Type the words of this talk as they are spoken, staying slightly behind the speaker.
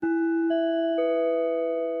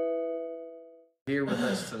here with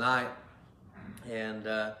us tonight. And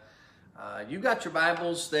you got your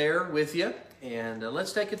Bibles there with you. And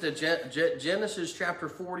let's take it to Genesis chapter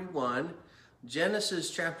 41.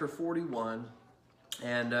 Genesis chapter 41.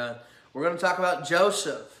 And we're going to talk about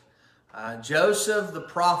Joseph. Joseph the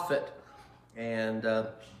prophet. And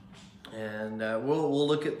we'll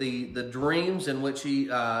look at the dreams in which he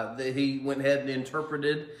went ahead and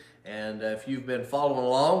interpreted. And if you've been following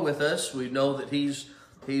along with us, we know that he's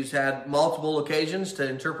had multiple occasions to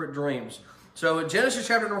interpret dreams. So in Genesis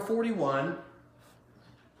chapter number 41,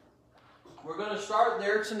 we're going to start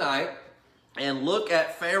there tonight and look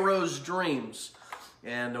at Pharaoh's dreams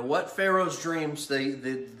and what Pharaoh's dreams,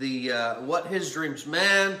 what his dreams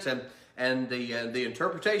meant, and the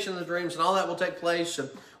interpretation of the dreams, and all that will take place.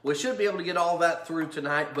 And we should be able to get all that through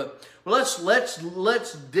tonight. But let's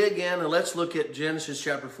dig in and let's look at Genesis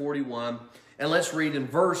chapter 41, and let's read in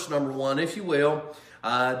verse number 1, if you will.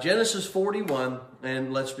 Genesis 41,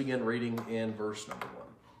 and let's begin reading in verse number 1.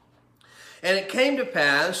 And it came to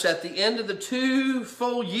pass at the end of the 2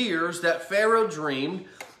 full years that Pharaoh dreamed,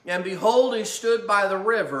 and behold, he stood by the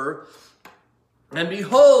river, and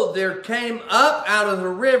behold, there came up out of the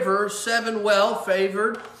river 7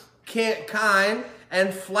 well-favored kine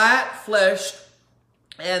and flat-fleshed,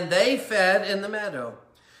 and they fed in the meadow.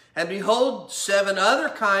 And behold, 7 other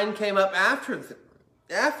kine came up after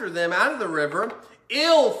them out of the river,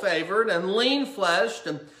 ill-favored and lean-fleshed,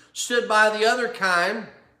 and stood by the other kine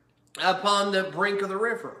upon the brink of the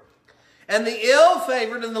river. And the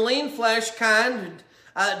ill-favored and the lean-fleshed kine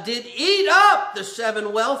did eat up the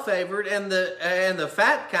 7 well-favored and the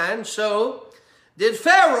fat kine. So did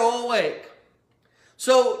Pharaoh awake.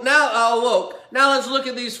 So now awoke. Now let's look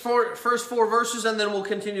at these first 4 verses, and then we'll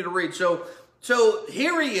continue to read. So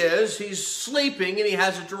here he is. He's sleeping, and he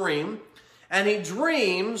has a dream, and he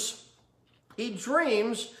dreams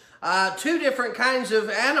 2 different kinds of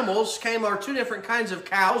animals or 2 different kinds of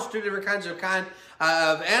cows, 2 different kinds of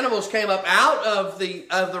animals came up out of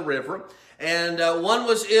the river, and one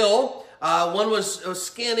was ill, one was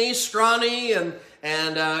skinny, scrawny, and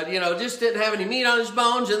just didn't have any meat on his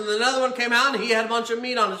bones, and another one came out and he had a bunch of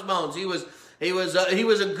meat on his bones. He was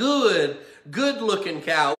a good looking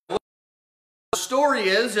cow. The story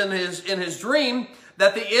is in his dream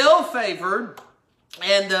that the ill-favored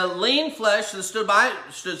and the lean flesh that stood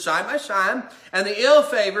side by side, and the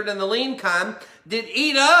ill-favored and the lean kind did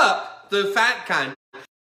eat up the fat kind.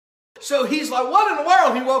 So he's like, what in the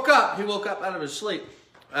world? He woke up. He woke up out of his sleep,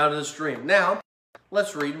 out of this dream. Now,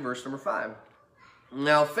 let's read in verse number 5.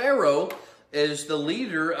 Now, Pharaoh is the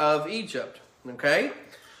leader of Egypt, okay?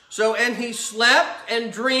 So, and he slept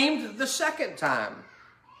and dreamed the second time.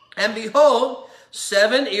 And behold,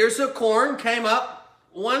 7 ears of corn came up,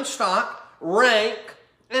 1 stalk, rank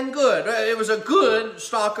and good. It was a good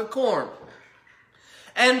stalk of corn.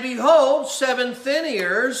 And behold, 7 thin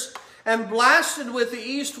ears, and blasted with the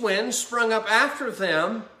east wind, sprung up after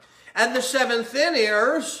them. And the 7 thin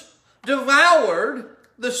ears devoured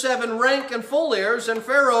the 7 rank and full ears. And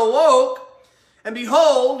Pharaoh awoke, and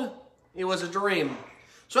behold, it was a dream.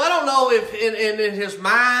 So I don't know if in his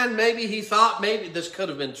mind, maybe he thought maybe this could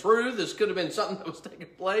have been true. This could have been something that was taking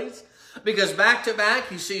place. Because back to back,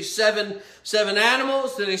 he sees seven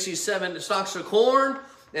animals, then he sees 7 stalks of corn,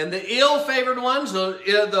 and the ill-favored ones,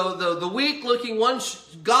 the weak-looking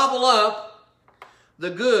ones, gobble up the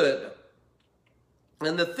good.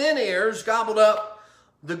 And the thin ears gobbled up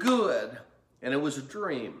the good, and it was a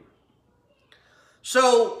dream.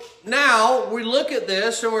 So now we look at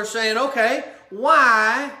this and we're saying, okay,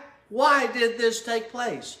 why did this take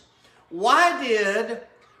place? Why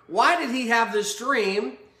did he have this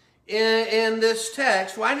dream? In this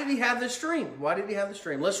text, why did he have this dream? Why did he have this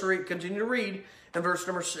dream? Let's continue to read in verse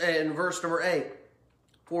number 8.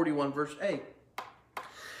 41 verse 8.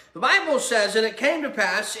 The Bible says, and it came to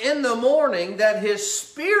pass in the morning that his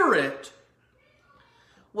spirit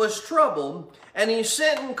was troubled, and he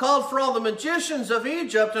sent and called for all the magicians of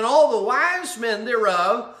Egypt and all the wise men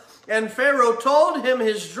thereof, and Pharaoh told him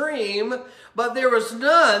his dream, but there was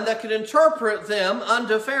none that could interpret them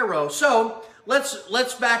unto Pharaoh. So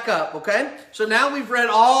let's back up, okay? So now we've read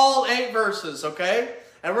all 8 verses, okay?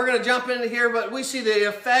 And we're going to jump into here, but we see the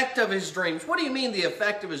effect of his dreams. What do you mean the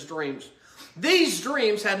effect of his dreams? These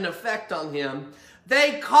dreams had an effect on him.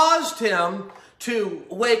 They caused him to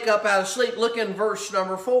wake up out of sleep. Look in verse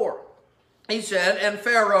number 4. He said, and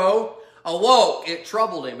Pharaoh awoke. It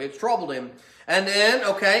troubled him. It troubled him. And then,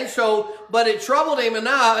 okay, so, but it troubled him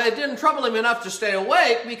enough. It didn't trouble him enough to stay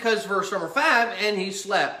awake, because verse number 5, and he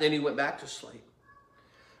slept. Then he went back to sleep.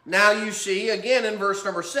 Now you see, again in verse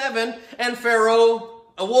number 7, and Pharaoh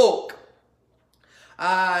awoke.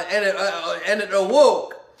 and it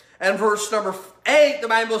awoke. And verse number 8, the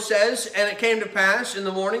Bible says, and it came to pass in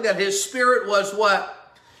the morning that his spirit was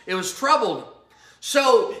what? It was troubled.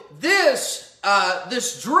 So this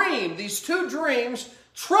dream, these two dreams,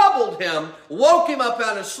 troubled him, woke him up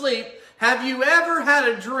out of sleep. Have you ever had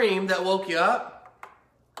a dream that woke you up?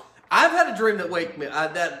 I've had a dream that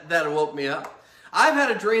that woke me up. I've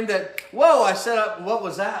had a dream that, whoa, I sat up, what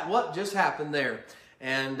was that? What just happened there?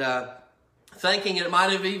 And thinking it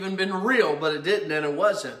might have even been real, but it didn't, and it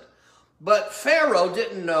wasn't. But Pharaoh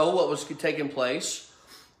didn't know what was taking place.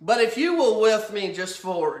 But if you will with me just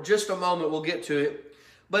for just a moment, we'll get to it.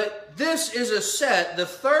 But this is the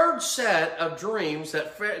third set of dreams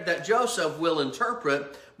that Joseph will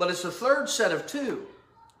interpret, but it's the third set of two.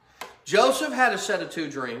 Joseph had a set of two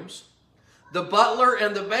dreams. The butler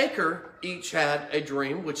and the baker each had a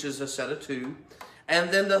dream, which is a set of two.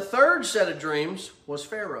 And then the third set of dreams was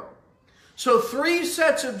Pharaoh. So three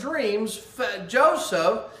sets of dreams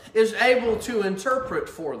Joseph is able to interpret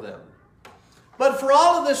for them. But for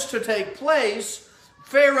all of this to take place,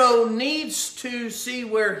 Pharaoh needs to see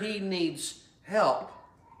where he needs help.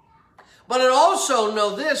 But I also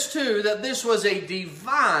know this too, that this was a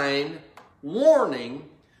divine warning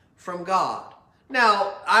from God.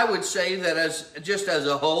 Now, I would say that just as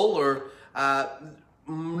a whole, or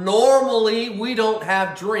normally we don't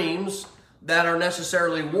have dreams that are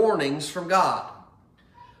necessarily warnings from God.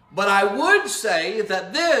 But I would say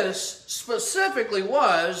that this specifically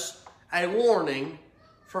was a warning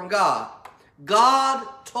from God. God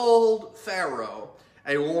told Pharaoh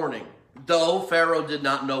a warning. Though Pharaoh did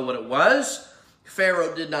not know what it was,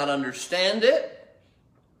 Pharaoh did not understand it.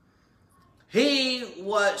 He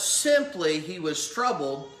was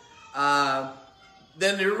troubled.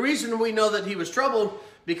 Then the reason we know that he was troubled,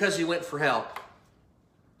 because he went for help.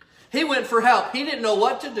 He went for help. He didn't know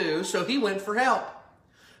what to do, so he went for help.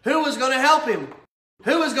 Who was going to help him?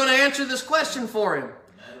 Who was going to answer this question for him?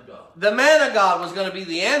 The man of God was going to be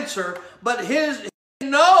the answer, but he didn't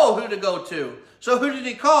know who to go to. So who did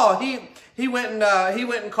he call? He went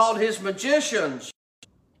and called his magicians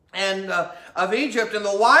and of Egypt and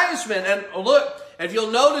the wise men. And look, if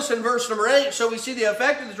you'll notice in verse number 8, so we see the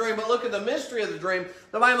effect of the dream, but look at the mystery of the dream.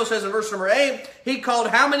 The Bible says in verse number 8, he called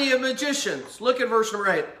how many magicians? Look at verse number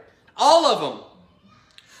 8. All of them.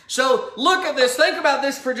 So look at this. Think about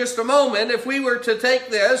this for just a moment. If we were to take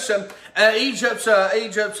this, Egypt's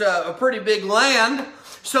a pretty big land.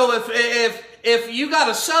 So if you got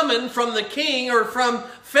a summon from the king or from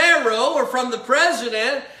Pharaoh or from the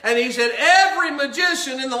president, and he said, every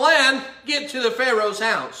magician in the land, get to the Pharaoh's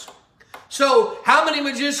house. So how many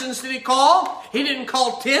magicians did he call? He didn't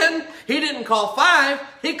call 10. He didn't call 5.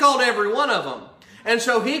 He called every one of them. And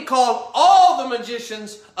so he called all the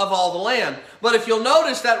magicians of all the land. But if you'll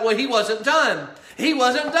notice that he wasn't done. He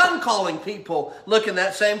wasn't done calling people. Look in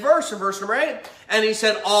that same verse, in verse number 8. And he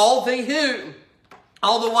said, all the who?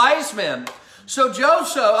 All the wise men. So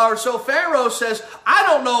Pharaoh says, I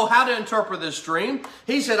don't know how to interpret this dream.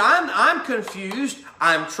 He said, I'm confused.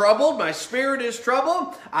 I'm troubled. My spirit is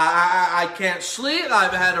troubled. I can't sleep.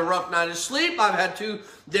 I've had a rough night of sleep. I've had 2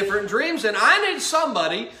 different dreams, and I need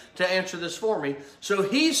somebody to answer this for me. So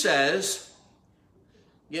he says,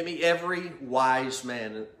 get me every wise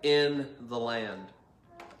man in the land.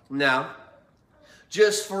 Now,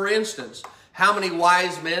 just for instance, how many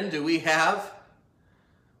wise men do we have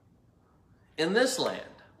in this land?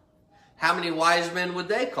 How many wise men would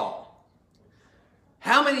they call?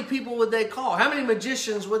 How many people would they call? How many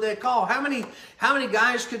magicians would they call? How many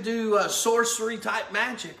guys could do sorcery type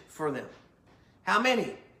magic for them? How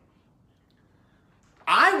many?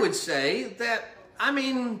 I would say that,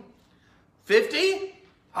 50?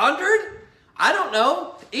 100? I don't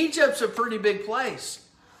know. Egypt's a pretty big place.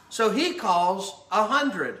 So he calls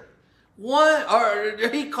 100. Or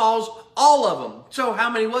he calls all of them. So how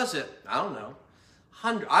many was it? I don't know.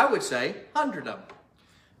 100. I would say 100 of them.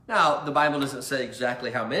 Now, the Bible doesn't say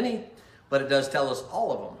exactly how many, but it does tell us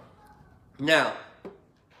all of them. Now,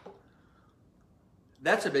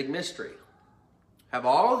 that's a big mystery. Have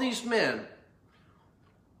all of these men,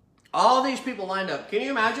 all these people lined up. Can you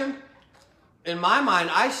imagine? In my mind,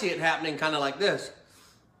 I see it happening kind of like this.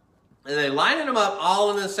 And they lining them up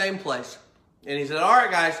all in the same place. And he said, all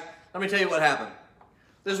right, guys, let me tell you what happened.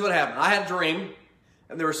 This is what happened. I had a dream,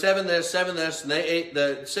 and there were 7 this, and they ate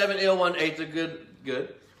the 7 ill one, ate the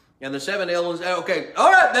good. And the 7 ill ones, okay,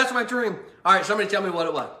 all right, that's my dream. All right, somebody tell me what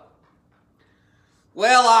it was.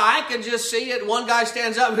 Well, I can just see it. One guy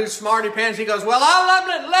stands up who's smarty pants. He goes, well,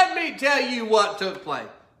 let me tell you what took place.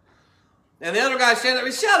 And the other guy stands up.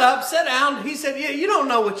 He said, shut up, sit down. He said, yeah, you don't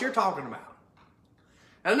know what you're talking about.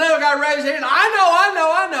 And another guy raised his hand,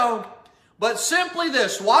 I know. But simply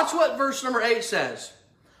this, watch what verse number 8 says.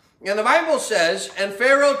 And the Bible says, and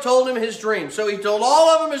Pharaoh told him his dream. So he told all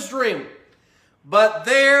of them his dream. But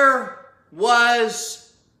there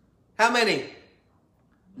was, how many?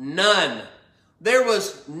 None. There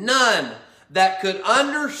was none that could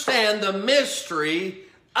understand the mystery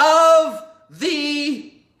of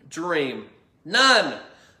the dream. None.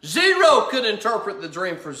 Zero could interpret the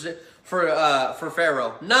dream for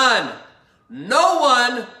Pharaoh. None. No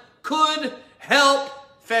one could help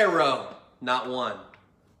Pharaoh. Not one.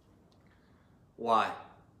 Why?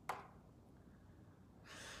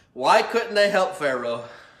 Why couldn't they help Pharaoh?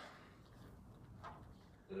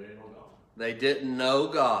 They didn't know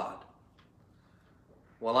God.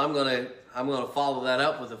 Well, I'm going to follow that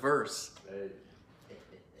up with a verse.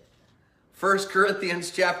 1 Corinthians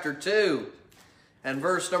chapter 2 and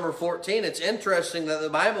verse number 14. It's interesting that the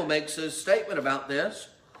Bible makes a statement about this.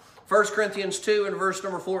 1 Corinthians 2 and verse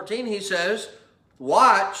number 14, he says,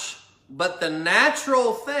 watch, but the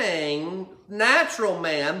natural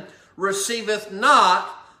man receiveth not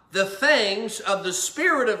the things of the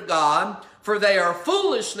Spirit of God, for they are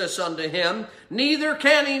foolishness unto him, neither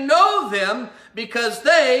can he know them, because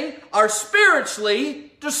they are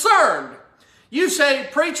spiritually discerned. You say,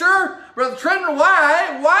 preacher, Brother Trenton,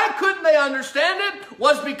 why couldn't they understand it?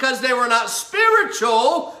 Was because they were not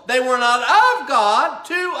spiritual, they were not of God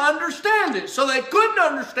to understand it. So they couldn't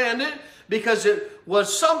understand it because it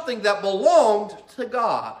was something that belonged to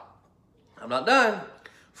God. I'm not done.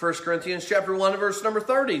 1 Corinthians chapter 1 verse number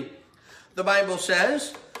 30. The Bible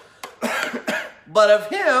says, but of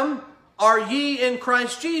him are ye in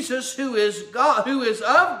Christ Jesus, who is God, who is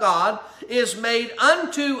of God, is made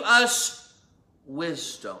unto us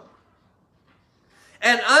wisdom,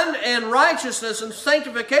 and righteousness, and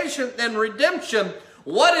sanctification, and redemption.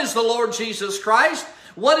 What is the Lord Jesus Christ?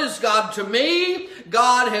 What is God to me?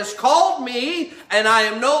 God has called me, and I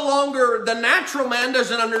am no longer, the natural man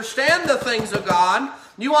doesn't understand the things of God.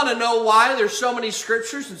 You want to know why there's so many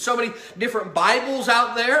scriptures and so many different Bibles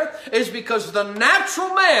out there? Is because the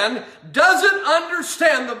natural man doesn't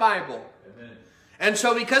understand the Bible. Amen. And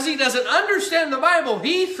so because he doesn't understand the Bible,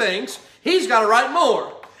 he thinks he's got to write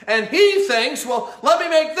more. And he thinks, well, let me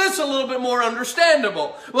make this a little bit more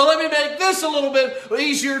understandable. Well, let me make this a little bit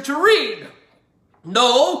easier to read.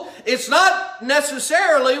 No, it's not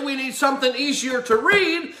necessarily we need something easier to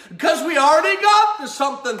read, because we already got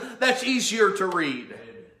something that's easier to read.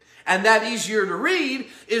 And that easier to read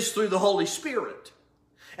is through the Holy Spirit.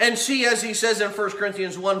 And see, as he says in 1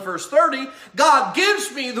 Corinthians 1 verse 30, God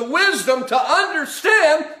gives me the wisdom to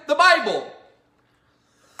understand the Bible.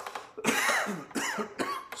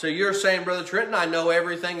 So you're saying, Brother Trenton, I know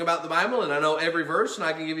everything about the Bible and I know every verse and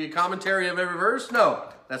I can give you a commentary of every verse? No,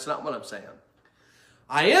 that's not what I'm saying.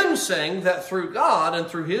 I am saying that through God and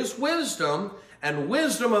through his wisdom and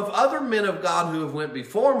wisdom of other men of God who have went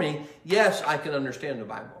before me, yes, I can understand the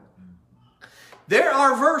Bible. There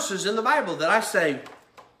are verses in the Bible that I say,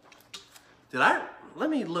 let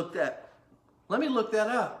me look that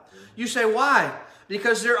up. You say, why?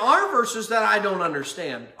 Because there are verses that I don't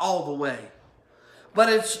understand all the way. But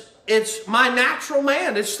it's my natural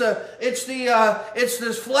man. It's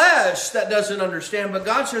this flesh that doesn't understand. But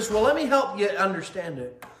God says, well, let me help you understand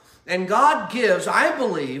it. And God gives, I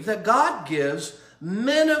believe that God gives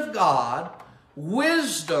men of God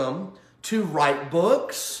wisdom to write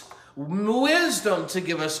books, wisdom to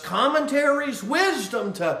give us commentaries,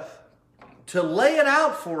 wisdom to lay it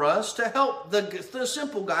out for us to help the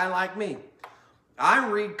simple guy like me. I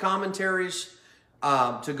read commentaries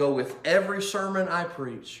to go with every sermon I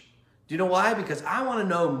preach. Do you know why? Because I want to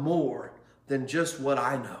know more than just what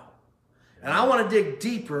I know. And I want to dig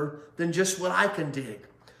deeper than just what I can dig.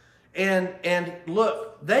 And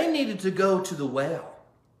look, they needed to go to the well.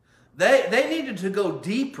 They needed to go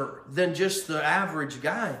deeper than just the average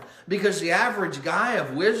guy. Because the average guy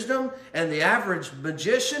of wisdom and the average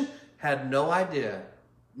magician had no idea.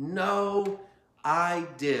 No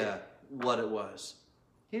idea what it was.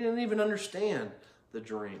 He didn't even understand the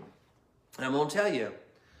dream. And I'm going to tell you,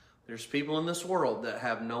 there's people in this world that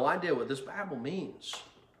have no idea what this Bible means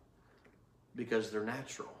because they're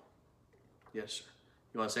natural. Yes, sir.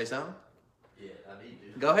 You want to say something? Yeah, I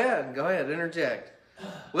need to. Go ahead, interject.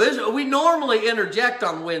 Well, we normally interject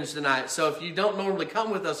on Wednesday nights, so if you don't normally come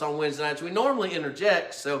with us on Wednesday nights, we normally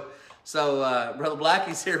interject. So Brother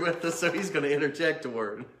Blackie's here with us, so he's going to interject a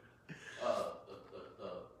word.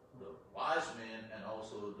 The wise men and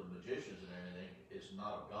also the magicians and everything is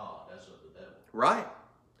not of God. That's of the devil. Right.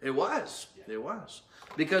 It was. Yeah. It was.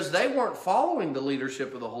 Because they weren't following the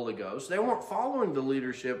leadership of the Holy Ghost. They weren't following the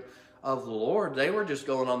leadership of the Lord. They were just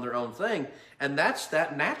going on their own thing. And that's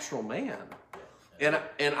that natural man.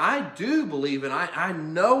 And I do believe, and I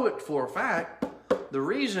know it for a fact, the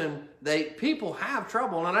reason people have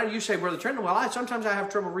trouble, and you say, Brother Trenton, well, sometimes I have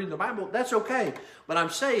trouble reading the Bible. That's okay. But I'm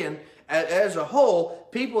saying, as a whole,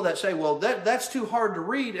 people that say, well, that's too hard to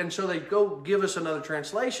read, and so they go give us another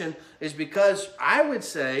translation, is because I would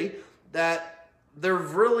say that they're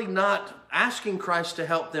really not asking Christ to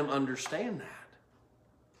help them understand that.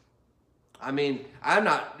 I mean, I'm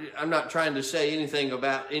not trying to say anything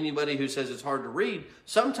about anybody who says it's hard to read.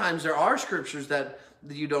 Sometimes there are scriptures that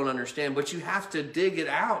you don't understand, but you have to dig it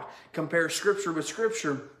out, compare scripture with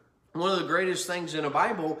scripture. One of the greatest things in a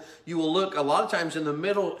Bible, you will look a lot of times in the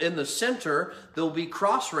middle, in the center, there'll be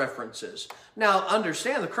cross references. Now,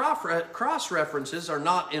 understand the cross references are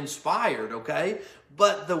not inspired, okay?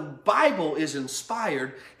 But the Bible is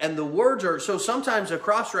inspired, and the words are, so sometimes a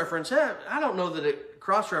cross reference, I don't know that it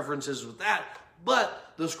cross references with that,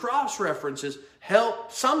 but those cross references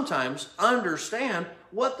help sometimes understand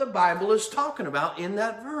what the Bible is talking about in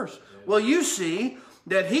that verse. Well, you see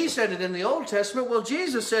that he said it in the Old Testament. Well,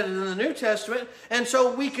 Jesus said it in the New Testament. And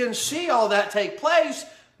so we can see all that take place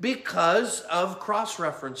because of cross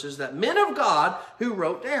references that men of God who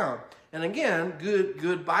wrote down. And again,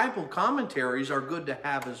 good Bible commentaries are good to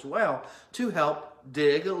have as well to help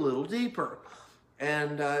dig a little deeper.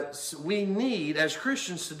 And we need, as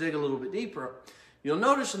Christians, to dig a little bit deeper. You'll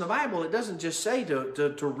notice in the Bible, it doesn't just say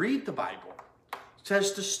to read the Bible. It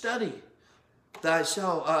says to study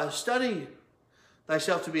thyself. Study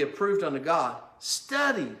thyself to be approved unto God.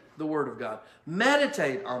 Study the Word of God.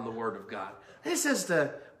 Meditate on the Word of God. This is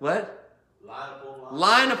the, what? Line upon line.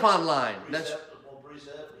 Line upon line. Precept upon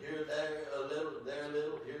precept. Here, there, a little, there, a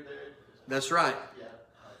little, here, there. That's right. Yeah.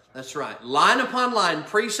 That's right. Line upon line,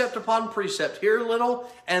 precept upon precept, here a little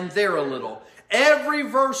and there a little. Every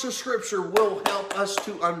verse of Scripture will help us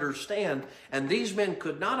to understand. And these men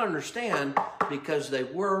could not understand because they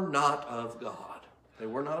were not of God. They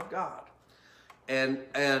were not of God.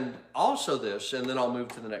 And also this, and then I'll move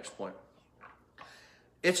to the next point.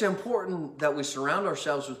 It's important that we surround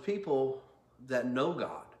ourselves with people that know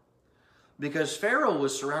God. Because Pharaoh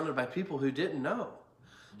was surrounded by people who didn't know.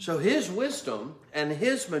 So his wisdom and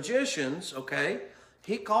his magicians, okay,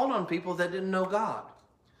 he called on people that didn't know God.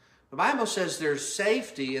 The Bible says there's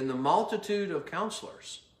safety in the multitude of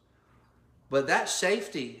counselors. But that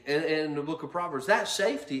safety, in the book of Proverbs, that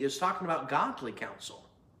safety is talking about godly counsel.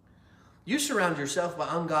 You surround yourself by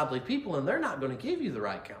ungodly people and they're not going to give you the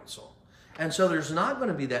right counsel. And so there's not going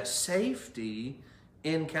to be that safety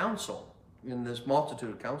in counsel, in this multitude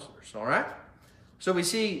of counselors, all right? So we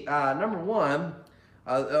see, number one,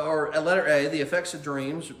 or letter A, the effects of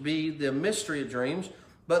dreams, B, the mystery of dreams.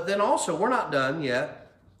 But then also, we're not done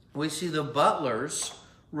yet. We see the butler's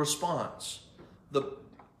response. The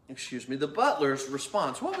butler's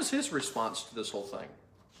response. What was his response to this whole thing?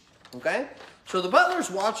 Okay? So the butler's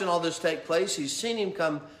watching all this take place. He's seen him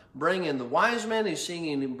come bring in the wise men. He's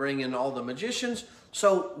seen him bring in all the magicians.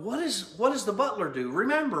 So what does the butler do?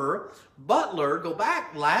 Remember, Butler, go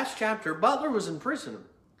back last chapter, Butler was in prison.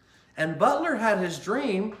 And Butler had his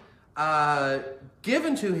dream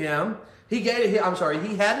given to him. He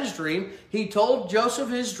had his dream. He told Joseph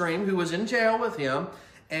his dream, who was in jail with him.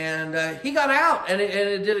 And he got out, and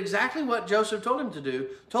it did exactly what Joseph told him to do,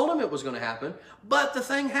 told him it was going to happen. But the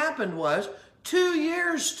thing happened was 2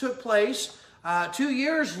 years took place. 2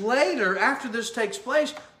 years later, after this takes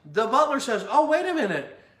place, the butler says, oh, wait a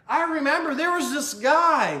minute. I remember there was this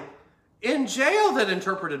guy in jail that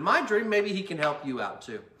interpreted my dream. Maybe he can help you out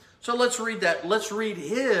too. So let's read that. Let's read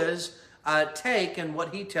his take and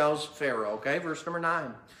what he tells Pharaoh. Okay, verse number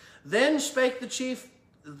 9. Then spake the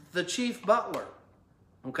chief butler.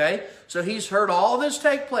 Okay, so he's heard all this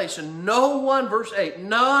take place, and no one, verse 8,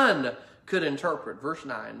 none could interpret. Verse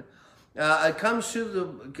 9. It comes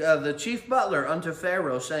to the chief butler unto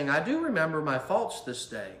Pharaoh, saying, I do remember my faults this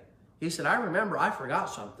day. He said, I remember I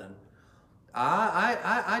forgot something.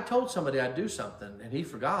 I told somebody I'd do something, and he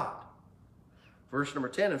forgot. Verse number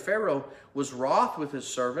 10, and Pharaoh was wroth with his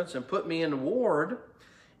servants and put me in ward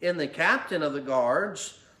in the captain of the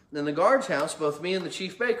guards, in the guard's house, both me and the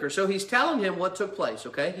chief baker. So he's telling him what took place,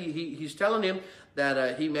 okay? He's telling him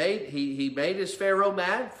that he made his Pharaoh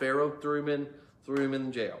mad. Pharaoh threw him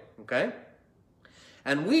in jail, okay?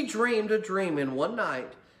 And we dreamed a dream in one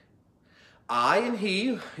night. I and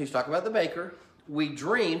he, he's talking about the baker, we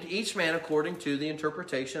dreamed, each man according to the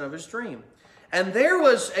interpretation of his dream. And there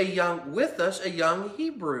was with us a young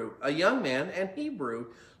man and Hebrew,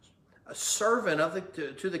 a servant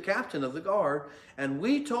to the captain of the guard. And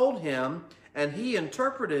we told him, and he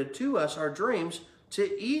interpreted to us our dreams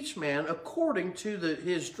To each man according to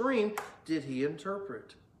his dream did he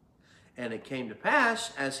interpret. And it came to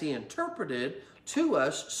pass, as he interpreted to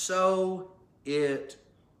us, so it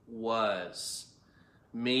was.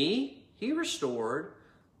 Me he restored,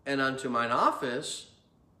 and unto mine office,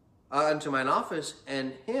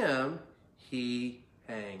 and him he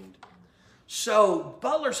hanged. So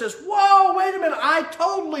Butler says, whoa, wait a minute, I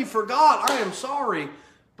totally forgot. I am sorry.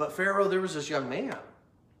 But Pharaoh, there was this young man.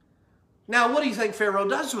 Now, what do you think Pharaoh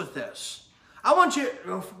does with this? I want you,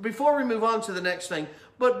 before we move on to the next thing,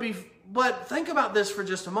 but think about this for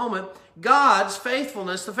just a moment. God's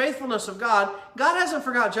faithfulness, the faithfulness of God, God hasn't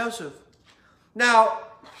forgot Joseph. Now,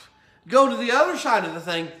 go to the other side of the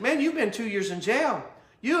thing. Man, you've been 2 years in jail.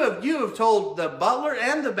 You have told the butler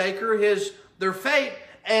and the baker their fate,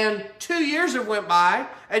 and 2 years have went by,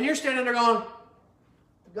 and you're standing there going,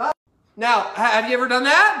 God. Now, have you ever done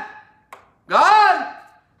that? God,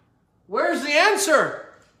 where's the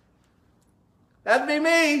answer? That'd be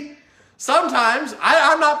me. Sometimes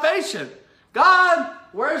I'm not patient. God,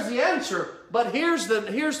 where's the answer? But here's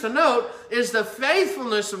the note, is the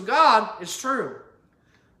faithfulness of God is true.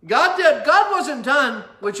 God wasn't done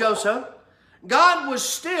with Joseph. God was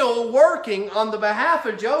still working on the behalf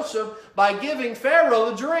of Joseph by giving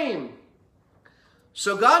Pharaoh the dream.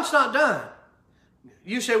 So God's not done.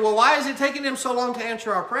 You say, well, why is it taking him so long to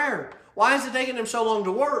answer our prayer? Why is it taking him so long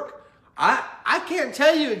to work? I can't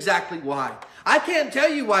tell you exactly why. I can't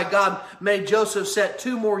tell you why God made Joseph set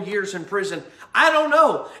 2 more years in prison. I don't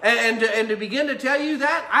know. And to begin to tell you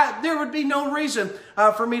that, there would be no reason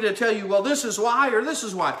for me to tell you, well, this is why or this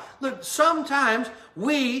is why. Look, sometimes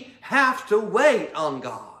we have to wait on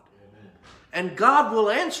God. Amen. And God will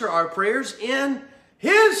answer our prayers in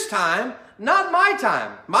His time, not my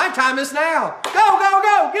time. My time is now. Go, go,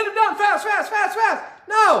 go. Get it done fast, fast, fast, fast.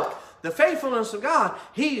 No. The faithfulness of God,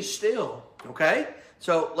 He is still. Okay?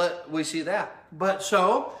 So we see that. But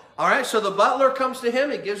so, all right, so the butler comes to him.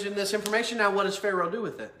 He gives him this information. Now what does Pharaoh do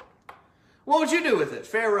with it? What would you do with it?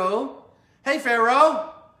 Pharaoh, hey,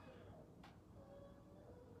 Pharaoh,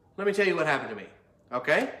 let me tell you what happened to me.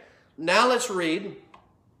 Okay? Now let's read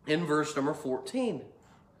in verse number 14.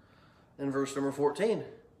 In verse number 14.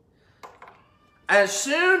 As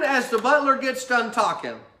soon as the butler gets done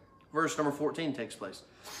talking, verse number 14 takes place.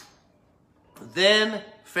 Then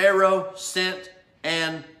Pharaoh sent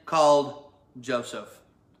and called Joseph.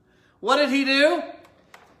 What did he do?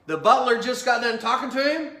 The butler just got done talking to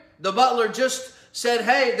him. The butler just said,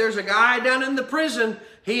 hey, there's a guy down in the prison.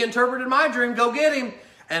 He interpreted my dream. Go get him.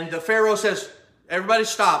 And the Pharaoh says, everybody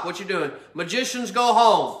stop. What you doing? Magicians go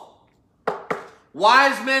home.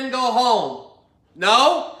 Wise men go home.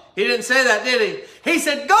 No, he didn't say that, did he? He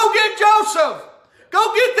said, go get Joseph.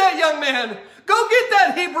 Go get that young man. Go get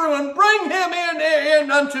that Hebrew and bring him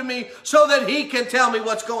in unto me so that he can tell me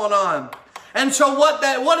what's going on. And so what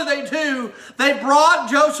do they do? They brought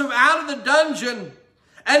Joseph out of the dungeon,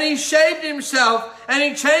 and he shaved himself, and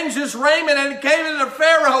he changed his raiment, and he gave it to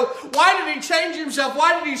Pharaoh. Why did he change himself?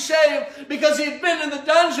 Why did he shave? Because he had been in the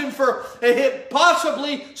dungeon for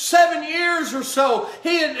possibly 7 years or so.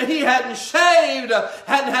 He hadn't shaved,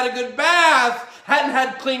 hadn't had a good bath, hadn't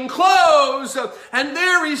had clean clothes, and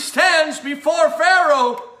there he stands before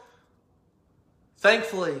Pharaoh.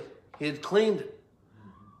 Thankfully, he had cleaned.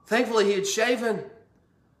 Thankfully, he had shaven,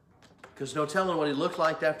 because no telling what he looked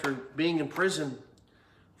like after being in prison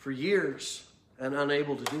for years and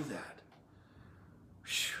unable to do that.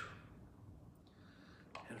 Whew.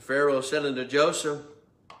 And Pharaoh said unto Joseph,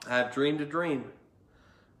 I have dreamed a dream,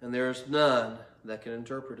 and there is none that can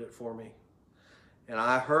interpret it for me. And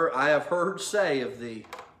I have heard say of thee,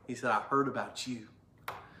 he said, I heard about you.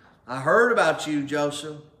 I heard about you,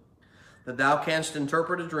 Joseph, that thou canst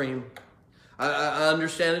interpret a dream. I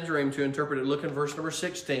understand a dream to interpret it. Look in verse number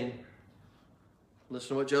 16. Listen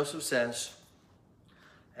to what Joseph says.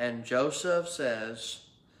 And Joseph says,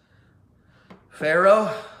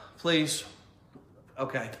 Pharaoh, please,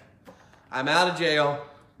 okay, I'm out of jail.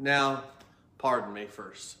 Now, pardon me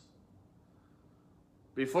first.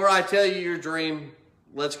 Before I tell you your dream,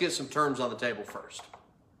 let's get some terms on the table first.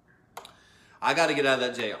 I got to get out of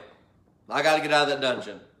that jail. I got to get out of that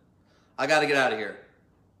dungeon. I got to get out of here.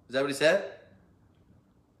 Is that what he said?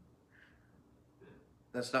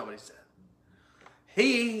 That's not what he said.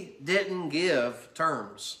 He didn't give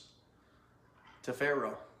terms to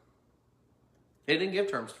Pharaoh. He didn't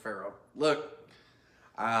give terms to Pharaoh. Look,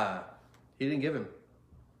 he didn't give him.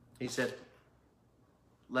 He said,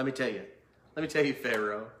 let me tell you,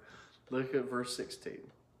 Pharaoh. Look at verse 16.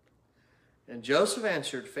 And Joseph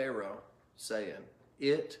answered Pharaoh, saying,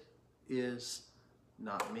 it is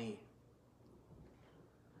not me.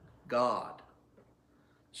 God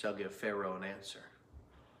shall give Pharaoh an answer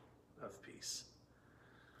of peace.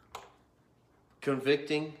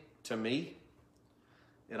 Convicting to me,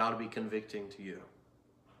 it ought to be convicting to you.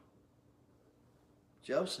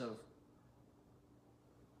 Joseph,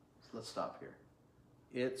 let's stop here.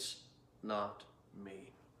 It's not me.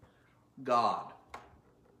 God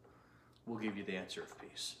will give you the answer of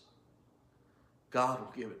peace. God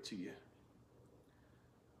will give it to you.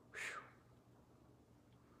 Whew.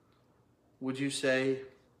 Would you say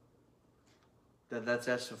that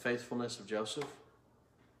that's the faithfulness of Joseph?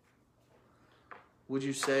 Would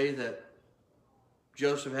you say that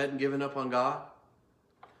Joseph hadn't given up on God?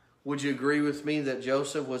 Would you agree with me that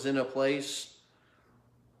Joseph was in a place,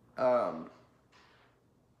 a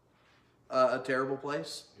terrible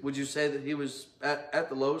place? Would you say that he was at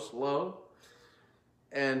the lowest low?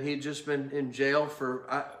 And he'd just been in jail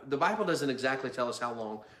for, the Bible doesn't exactly tell us how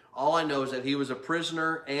long. All I know is that he was a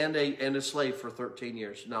prisoner and a slave for 13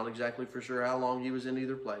 years. Not exactly for sure how long he was in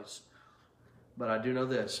either place. But I do know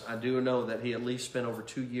this. I do know that he at least spent over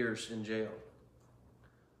 2 years in jail.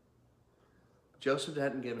 Joseph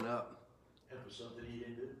hadn't given up. And for something he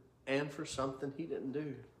didn't do. And for something he didn't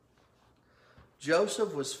do.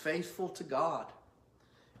 Joseph was faithful to God.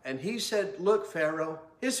 And he said, look, Pharaoh,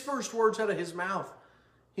 his first words out of his mouth,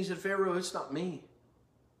 he said, Pharaoh, it's not me.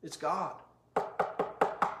 It's God.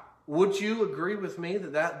 Would you agree with me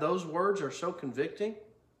that those words are so convicting?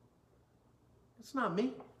 It's not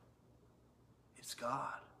me. It's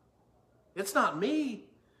God. It's not me.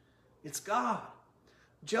 It's God.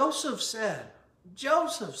 Joseph said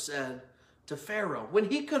to Pharaoh, when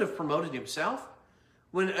he could have promoted himself,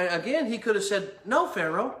 when again he could have said, no,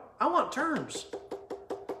 Pharaoh, I want terms.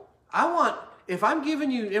 If I'm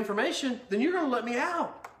giving you information, then you're going to let me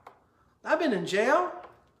out. I've been in jail.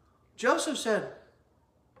 Joseph said,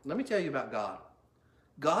 let me tell you about God.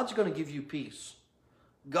 God's going to give you peace.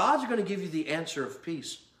 God's going to give you the answer of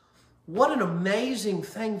peace. What an amazing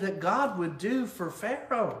thing that God would do for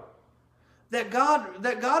Pharaoh. That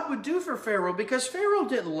God would do for Pharaoh, because Pharaoh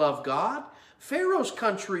didn't love God. Pharaoh's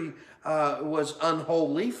country was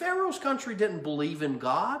unholy. Pharaoh's country didn't believe in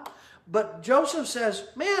God. But Joseph says,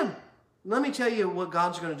 man, let me tell you what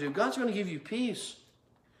God's going to do. God's going to give you peace.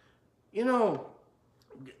 You know,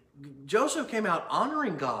 Joseph came out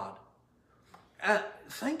honoring God.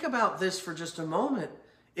 Think about this for just a moment.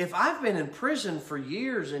 If I've been in prison for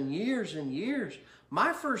years and years and years,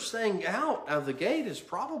 my first thing out of the gate is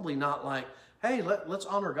probably not like, hey, let's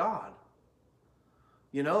honor God.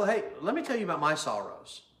 You know, hey, let me tell you about my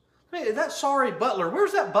sorrows. Hey, that sorry butler,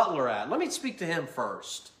 where's that butler at? Let me speak to him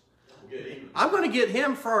first. I'm going to get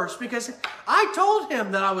him first, because I told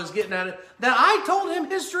him that I was getting at it, that I told him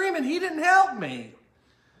his dream and he didn't help me.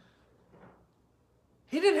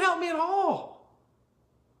 He didn't help me at all.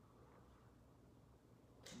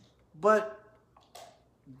 But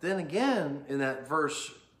then again, in that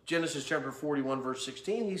verse, Genesis chapter 41, verse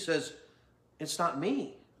 16, he says, it's not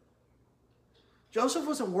me. Joseph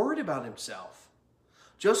wasn't worried about himself.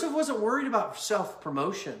 Joseph wasn't worried about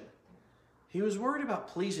self-promotion. He was worried about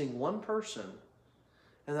pleasing one person,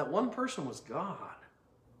 and that one person was God.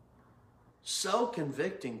 So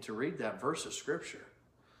convicting to read that verse of Scripture.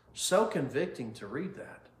 So convicting to read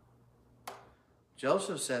that.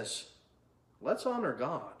 Joseph says, let's honor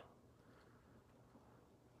God.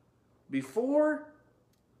 Before,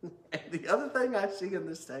 and the other thing I see in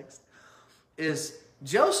this text is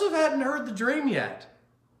Joseph hadn't heard the dream yet.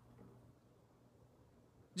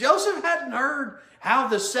 Joseph hadn't heard how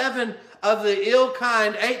the 7 of the ill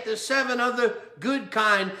kind ate the 7 of the good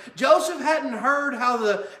kind. Joseph hadn't heard how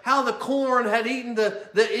the corn had eaten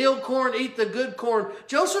the ill corn, eat the good corn.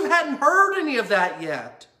 Joseph hadn't heard any of that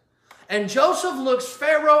yet. And Joseph looks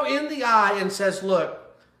Pharaoh in the eye and says,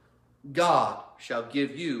 look, God shall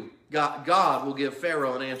give you, God will give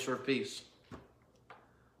Pharaoh an answer of peace.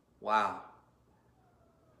 Wow.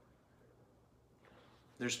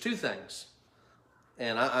 There's 2 things.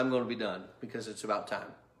 And I'm going to be done because it's about time.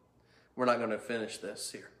 We're not going to finish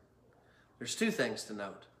this here. There's 2 things to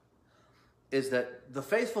note. Is that the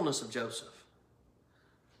faithfulness of Joseph,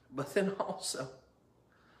 but then also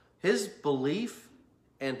his belief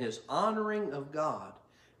and his honoring of God.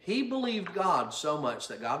 He believed God so much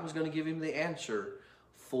that God was going to give him the answer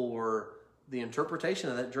for the interpretation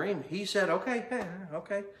of that dream. He said, okay,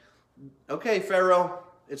 Pharaoh,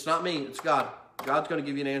 it's not me, it's God. God's going to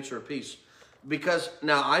give you an answer of peace. Because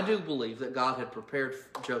now I do believe that God had prepared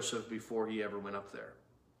Joseph before he ever went up there.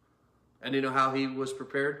 And you know how he was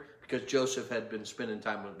prepared? Because Joseph had been spending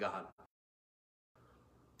time with God.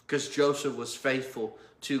 Because Joseph was faithful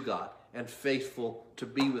to God. and faithful to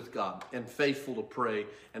be with God and faithful to pray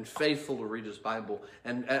and faithful to read his Bible.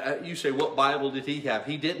 And you say, what Bible did he have?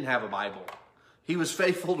 He didn't have a Bible. He was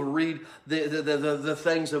faithful to read the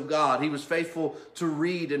things of God. He was faithful to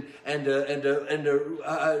read and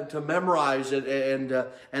to memorize it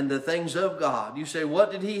and the things of God. You say,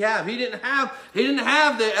 what did he have? He didn't have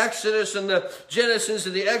the Exodus and the Genesis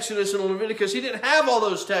and the Exodus and Leviticus. He didn't have all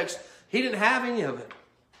those texts. He didn't have any of it.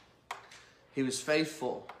 He was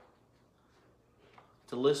faithful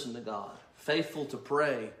to listen to God, faithful to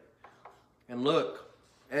pray. And look,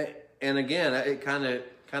 and again, it kind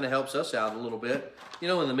of helps us out a little bit, in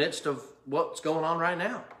the midst of what's going on right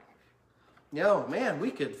now. Man,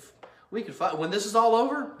 we could fight. When this is all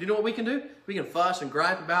over, do you know what we can do? We can fuss and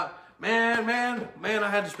gripe about, man, I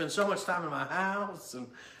had to spend so much time in my house, and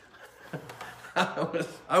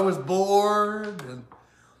I was bored.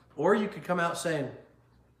 Or you could come out saying,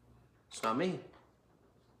 it's not me,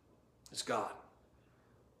 it's God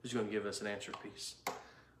who's going to give us an answered peace.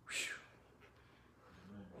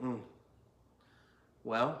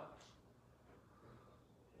 Well,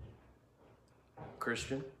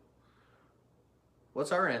 Christian,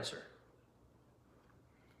 what's our answer?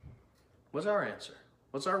 What's our answer?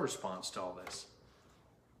 What's our response to all this?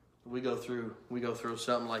 We go through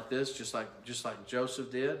something like this, just like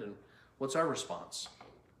Joseph did, and what's our response?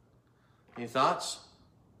 Any thoughts?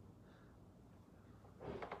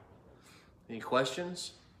 Any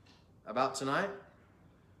questions about tonight?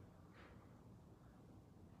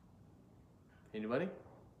 Anybody?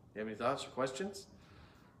 You have any thoughts or questions?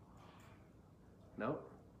 No?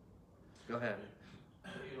 Go ahead.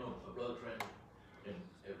 Brother Trent, in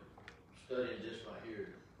studying this right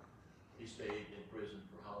here, he stayed in prison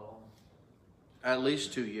for how long? At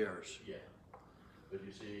least 2 years. Yeah. But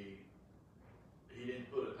you see, he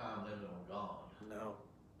didn't put a time limit on God. No.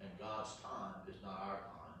 And God's time is not our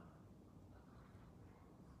time.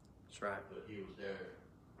 That's right. But he was there.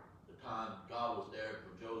 The time God was there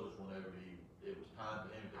for Joseph whenever it was time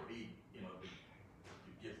for him to be, to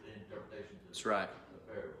give the interpretation to That's right. the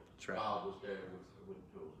Pharaoh. That's right. God was there with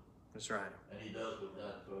Joseph. That's right. And he does with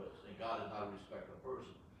that for us. And God is not a respecter of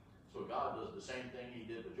person. So God does the same thing he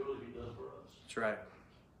did for Joseph, he does for us. That's right.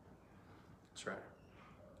 That's right.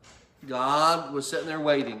 God was sitting there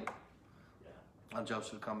waiting on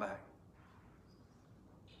Joseph to come back.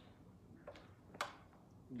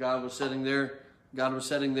 God was sitting there.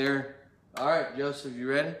 All right, Joseph, you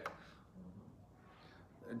ready?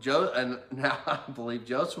 And now I believe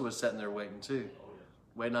Joseph was sitting there waiting too,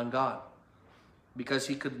 waiting on God. Because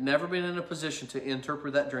he could never been in a position to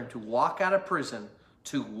interpret that dream, to walk out of prison,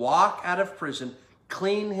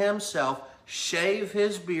 clean himself, shave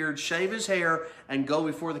his beard, shave his hair, and go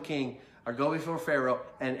before the king, or go before Pharaoh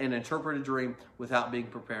and interpret a dream without being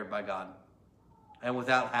prepared by God. And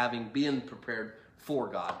without having been prepared for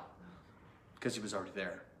God. Because he was already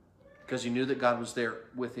there. Because he knew that God was there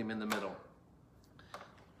with him in the middle.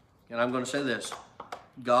 And I'm going to say this.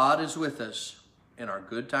 God is with us in our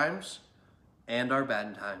good times and our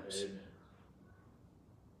bad times. Amen.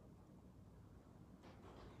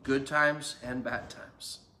 Good times and bad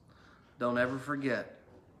times. Don't ever forget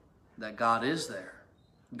that God is there.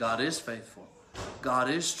 God is faithful. God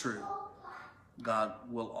is true. God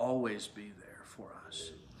will always be there for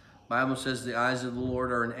us. The Bible says the eyes of the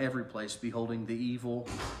Lord are in every place, beholding the evil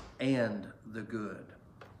and the good.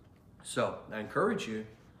 So, I encourage you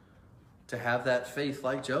to have that faith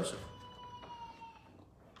like Joseph.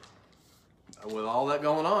 With all that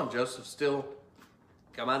going on, Joseph still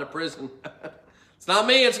come out of prison. It's not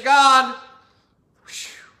me, it's God.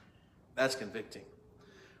 That's convicting.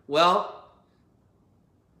 Well,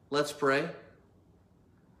 let's pray.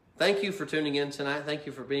 Thank you for tuning in tonight. Thank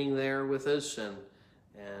you for being there with us, and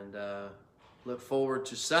look forward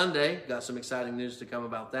to Sunday. Got some exciting news to come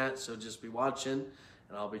about that, so just be watching,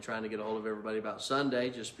 and I'll be trying to get a hold of everybody about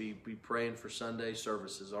Sunday. Just be praying for Sunday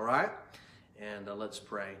services, all right? And let's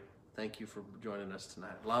pray. Thank you for joining us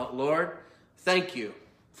tonight. Lord, thank you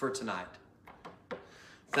for tonight.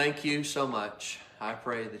 Thank you so much. I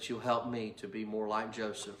pray that you'll help me to be more like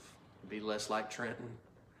Joseph, be less like Trenton.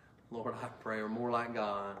 Lord, I pray, or more like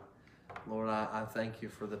God. Lord, I thank you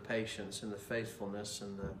for the patience and the faithfulness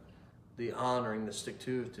and the honoring, the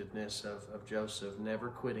stick-to-itiveness of Joseph, never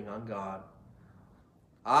quitting on God.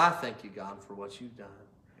 I thank you, God, for what you've done.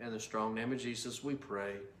 In the strong name of Jesus, we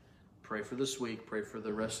pray. Pray for this week. Pray for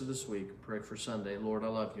the rest of this week. Pray for Sunday. Lord, I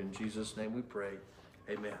love you. In Jesus' name we pray.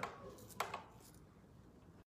 Amen.